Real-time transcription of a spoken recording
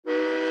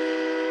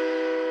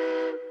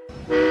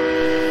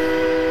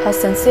Her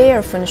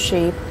sincere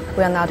friendship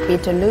will not be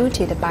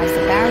diluted by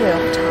the barrier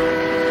of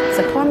time.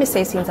 The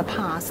promises in the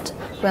past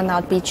will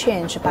not be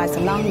changed by the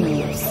long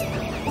years.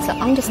 The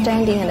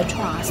understanding and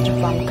trust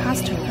from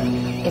customer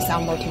is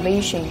our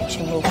motivation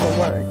to move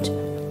forward.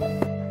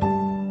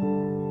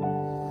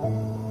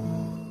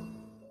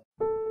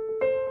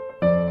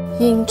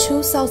 In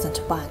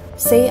 2001,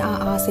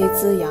 CRRC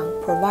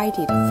Ziyang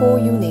provided 4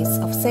 units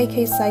of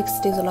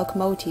CK6 diesel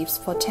locomotives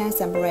for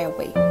Tanzania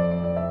Railway,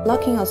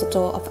 knocking on the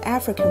door of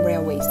African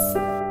railways.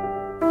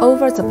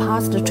 Over the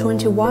past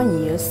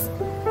 21 years,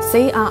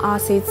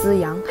 CRRC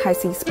Ziyang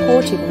has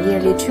exported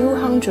nearly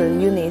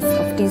 200 units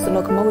of diesel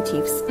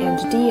locomotives and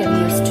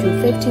DMUs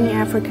to 15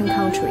 African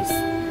countries,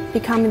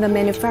 becoming the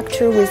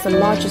manufacturer with the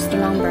largest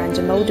number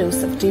and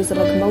models of diesel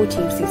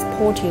locomotives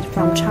exported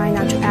from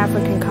China to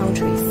African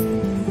countries.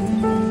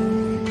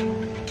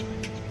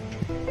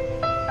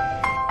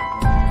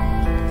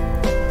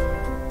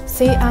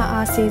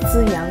 CRRC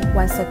Ziyang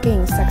once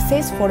again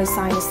successfully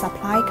signed a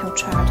supply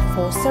contract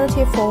for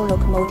 34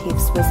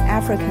 locomotives with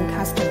African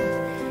customers.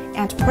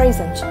 At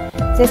present,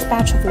 this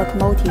batch of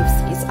locomotives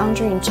is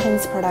under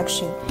intense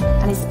production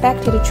and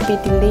expected to be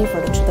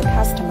delivered to the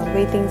customer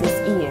within this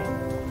year.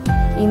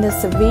 In the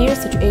severe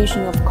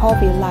situation of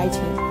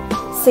COVID-19,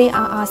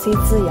 CRRC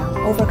Ziyang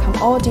overcome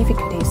all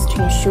difficulties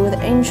to ensure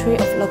the entry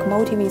of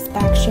locomotive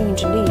inspection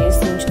engineers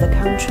into the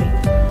country.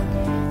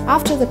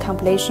 After the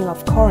completion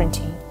of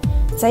quarantine,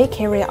 they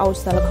carry out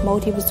the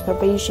locomotive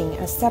supervision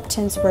and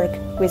acceptance work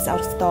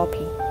without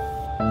stopping.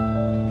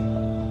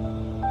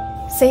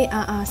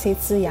 CRRC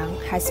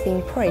Ziyang has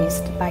been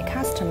praised by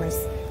customers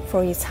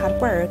for its hard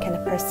work and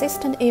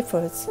persistent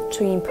efforts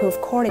to improve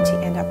quality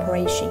and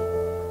operation.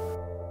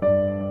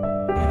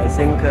 I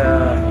think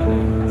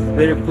it's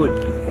very good.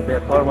 The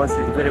performance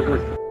is very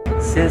good.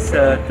 Since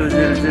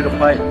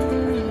 2005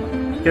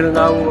 till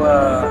now,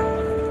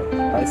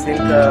 I think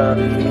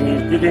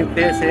we didn't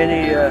face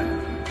any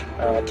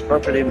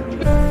problem.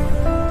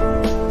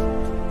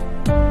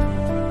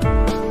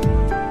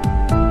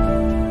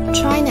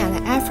 China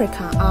and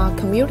Africa are a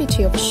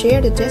community of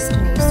shared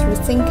destinies through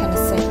think and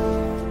sing.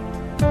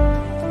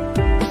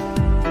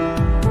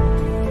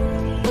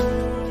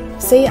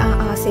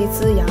 CRRC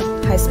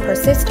Ziyang has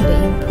persisted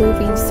in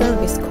improving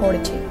service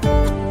quality.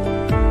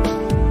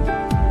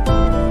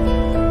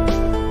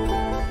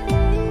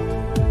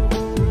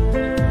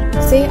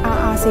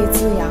 CRRC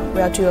Ziyang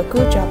will do a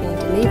good job in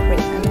delivery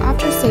and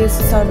after-sales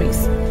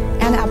service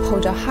and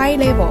uphold a high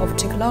level of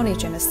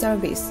technology and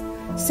service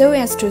so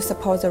as to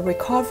support the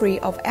recovery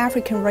of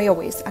African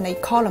railways and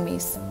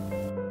economies.